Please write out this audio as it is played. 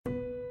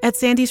At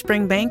Sandy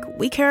Spring Bank,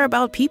 we care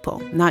about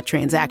people, not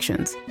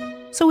transactions.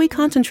 So we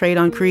concentrate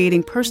on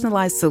creating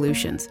personalized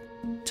solutions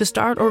to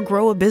start or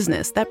grow a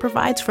business that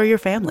provides for your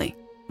family,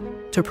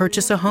 to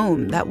purchase a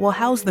home that will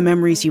house the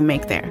memories you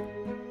make there,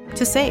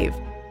 to save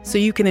so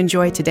you can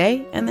enjoy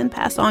today and then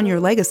pass on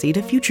your legacy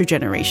to future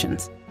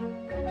generations.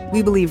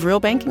 We believe real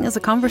banking is a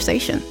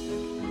conversation.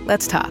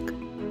 Let's talk.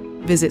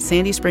 Visit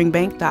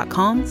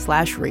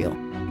sandyspringbank.com/real.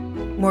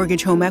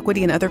 Mortgage, home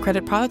equity, and other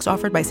credit products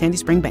offered by Sandy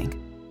Spring Bank.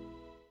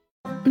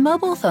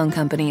 Mobile phone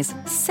companies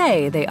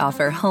say they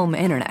offer home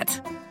internet.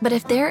 But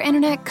if their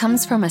internet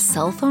comes from a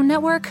cell phone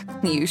network,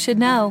 you should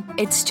know.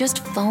 It's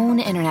just phone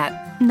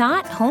internet,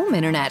 not home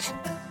internet.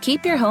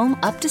 Keep your home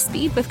up to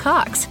speed with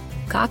Cox.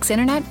 Cox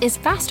internet is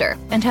faster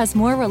and has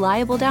more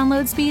reliable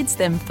download speeds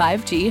than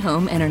 5G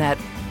home internet.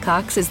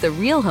 Cox is the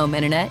real home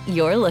internet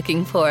you're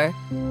looking for.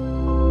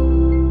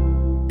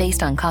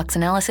 Based on Cox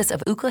analysis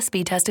of Ookla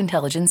speed test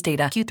intelligence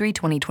data Q3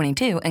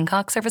 2022 and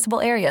Cox serviceable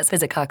areas.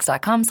 Visit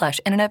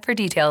cox.com/internet for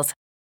details.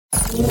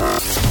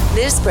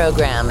 This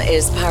program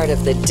is part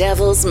of the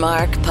Devil's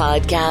Mark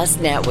Podcast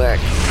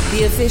Network,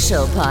 the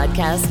official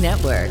podcast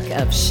network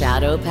of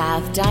Shadow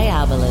Path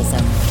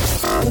Diabolism.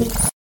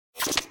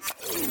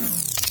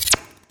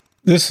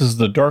 This is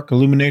the Dark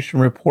Illumination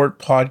Report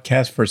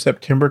podcast for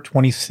September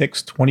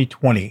 26,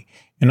 2020.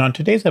 And on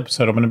today's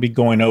episode, I'm going to be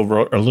going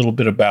over a little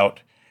bit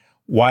about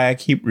why I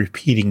keep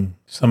repeating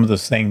some of the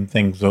same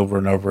things over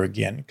and over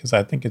again, because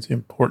I think it's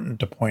important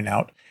to point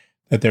out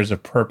that there's a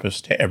purpose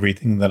to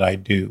everything that I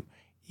do,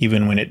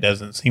 even when it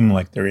doesn't seem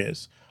like there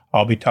is.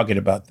 I'll be talking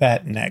about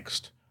that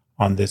next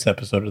on this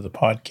episode of the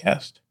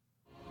podcast.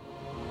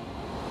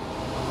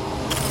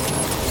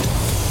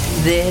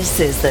 This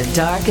is the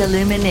Dark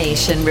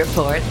Illumination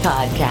Report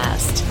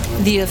podcast,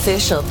 the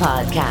official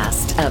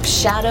podcast of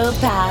Shadow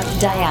Path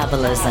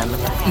Diabolism,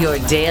 your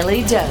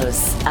daily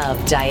dose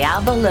of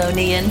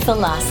Diabolonian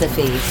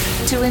philosophy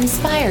to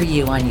inspire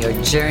you on your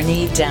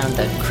journey down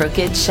the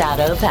crooked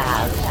shadow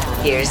path.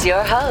 Here's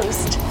your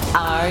host,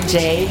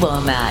 R.J.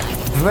 Womack,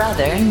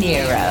 Brother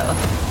Nero.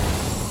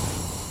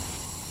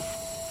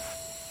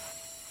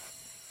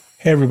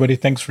 Hey everybody,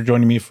 thanks for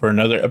joining me for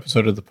another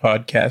episode of the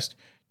podcast.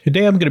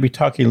 Today I'm going to be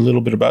talking a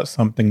little bit about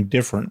something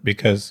different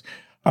because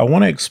I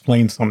want to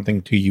explain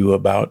something to you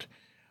about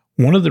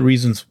one of the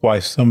reasons why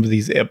some of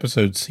these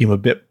episodes seem a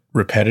bit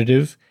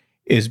repetitive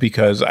is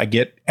because I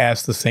get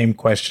asked the same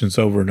questions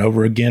over and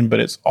over again,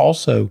 but it's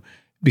also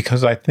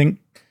because I think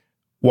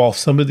while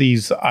some of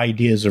these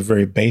ideas are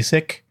very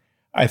basic,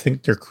 I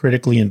think they're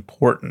critically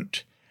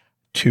important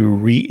to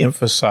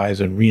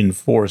re-emphasize and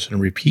reinforce and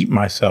repeat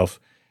myself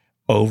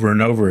over and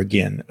over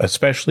again,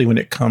 especially when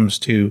it comes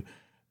to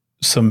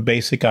some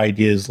basic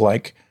ideas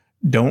like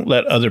don't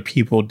let other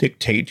people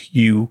dictate to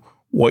you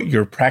what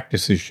your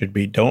practices should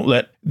be. Don't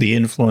let the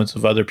influence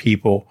of other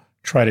people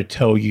try to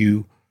tell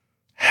you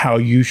how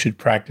you should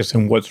practice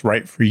and what's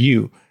right for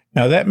you.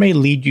 Now, that may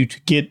lead you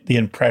to get the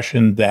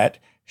impression that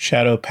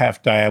Shadow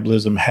Path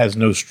Diabolism has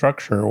no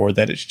structure or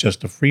that it's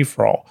just a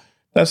free-for-all.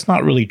 That's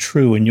not really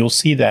true, and you'll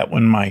see that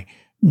when my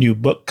new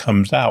book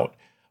comes out.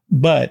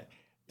 But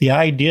the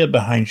idea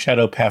behind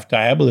Shadow Path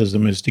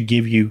Diabolism is to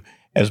give you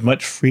as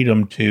much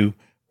freedom to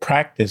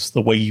practice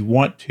the way you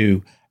want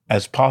to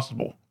as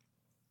possible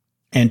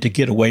and to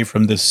get away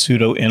from this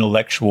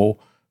pseudo-intellectual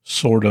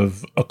sort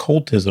of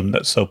occultism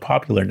that's so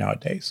popular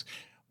nowadays.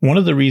 One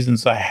of the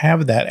reasons I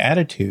have that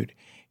attitude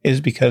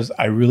is because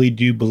I really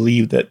do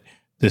believe that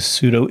this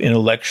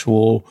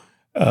pseudo-intellectual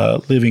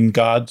living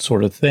God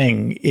sort of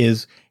thing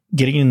is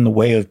getting in the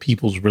way of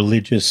people's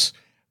religious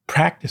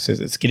practices.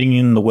 It's getting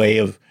in the way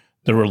of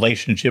the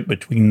relationship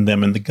between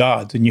them and the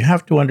gods. And you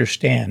have to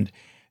understand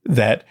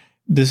that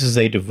this is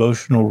a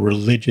devotional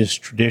religious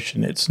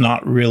tradition. It's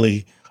not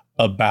really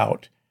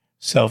about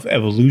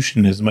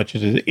self-evolution as much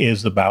as it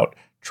is about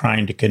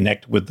trying to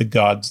connect with the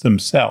gods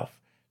themselves.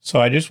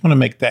 So I just want to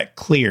make that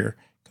clear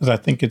because I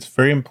think it's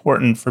very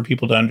important for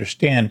people to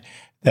understand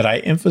that I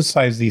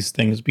emphasize these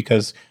things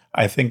because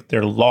I think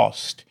they're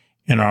lost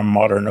in our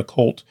modern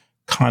occult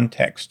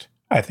context.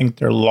 I think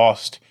they're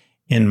lost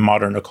in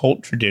modern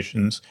occult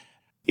traditions.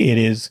 It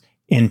is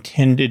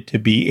intended to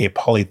be a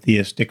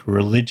polytheistic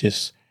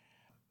religious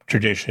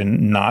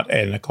tradition, not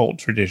an occult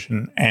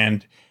tradition.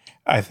 And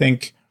I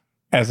think,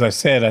 as I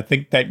said, I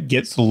think that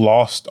gets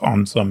lost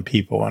on some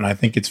people. And I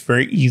think it's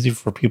very easy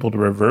for people to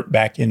revert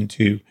back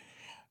into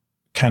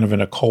kind of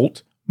an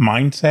occult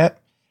mindset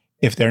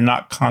if they're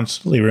not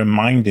constantly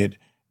reminded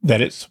that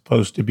it's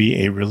supposed to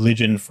be a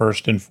religion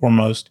first and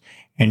foremost,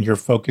 and your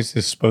focus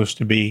is supposed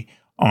to be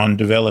on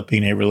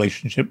developing a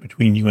relationship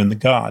between you and the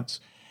gods.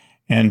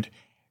 And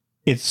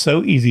it's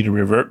so easy to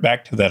revert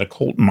back to that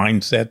occult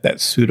mindset, that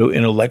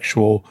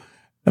pseudo-intellectual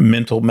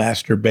mental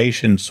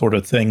masturbation sort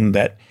of thing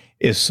that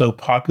is so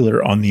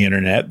popular on the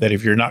internet that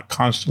if you're not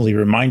constantly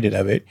reminded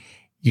of it,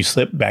 you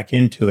slip back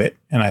into it.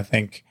 And I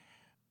think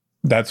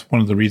that's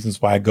one of the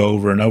reasons why I go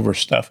over and over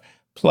stuff.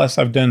 Plus,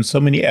 I've done so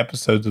many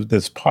episodes of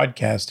this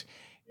podcast,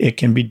 it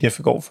can be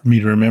difficult for me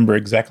to remember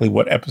exactly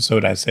what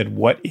episode I said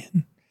what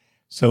in.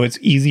 So it's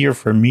easier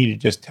for me to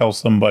just tell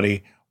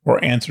somebody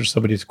or answer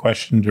somebody's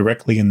question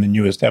directly in the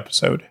newest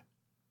episode.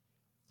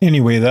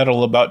 Anyway,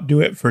 that'll about do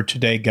it for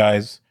today,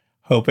 guys.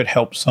 Hope it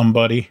helps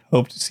somebody.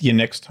 Hope to see you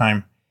next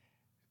time.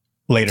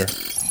 Later.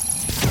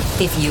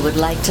 If you would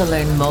like to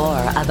learn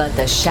more about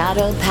the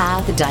Shadow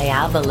Path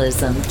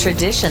Diabolism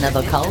tradition of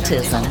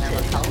occultism,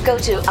 go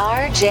to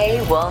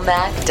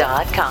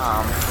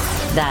rjwomack.com.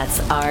 That's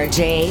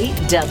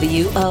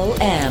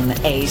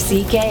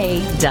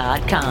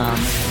rjwomack.com.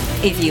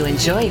 If you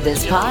enjoyed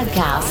this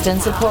podcast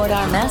and support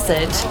our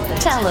message,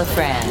 tell a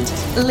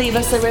friend, leave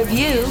us a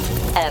review,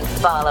 and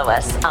follow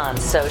us on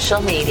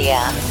social media.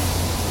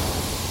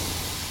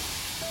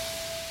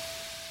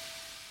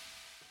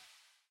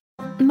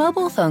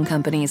 Mobile phone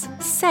companies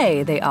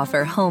say they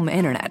offer home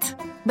internet.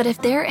 But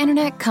if their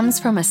internet comes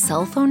from a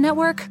cell phone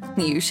network,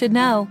 you should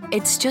know.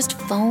 It's just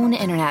phone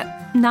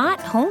internet, not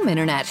home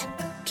internet.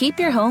 Keep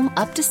your home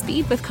up to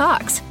speed with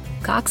Cox.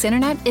 Cox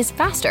Internet is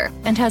faster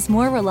and has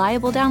more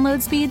reliable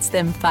download speeds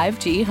than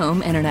 5G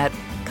home internet.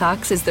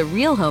 Cox is the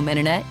real home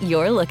internet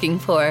you're looking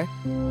for.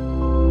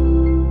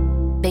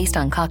 Based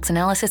on Cox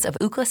analysis of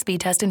Ookla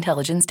speed test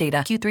intelligence data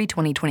Q3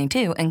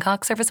 2022 and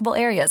Cox serviceable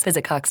areas,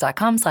 visit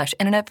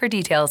cox.com/internet for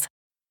details.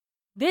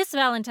 This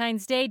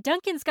Valentine's Day,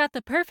 Dunkin's got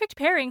the perfect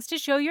pairings to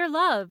show your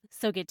love.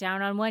 So get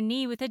down on one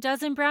knee with a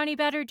dozen brownie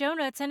batter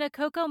donuts and a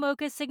cocoa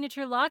mocha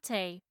signature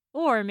latte.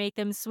 Or make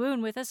them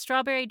swoon with a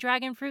strawberry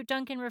dragon fruit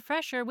Dunkin'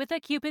 refresher with a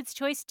Cupid's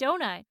Choice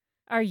donut.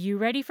 Are you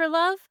ready for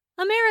love?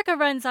 America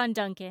runs on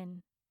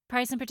Dunkin'.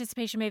 Price and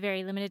participation may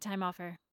vary. Limited time offer.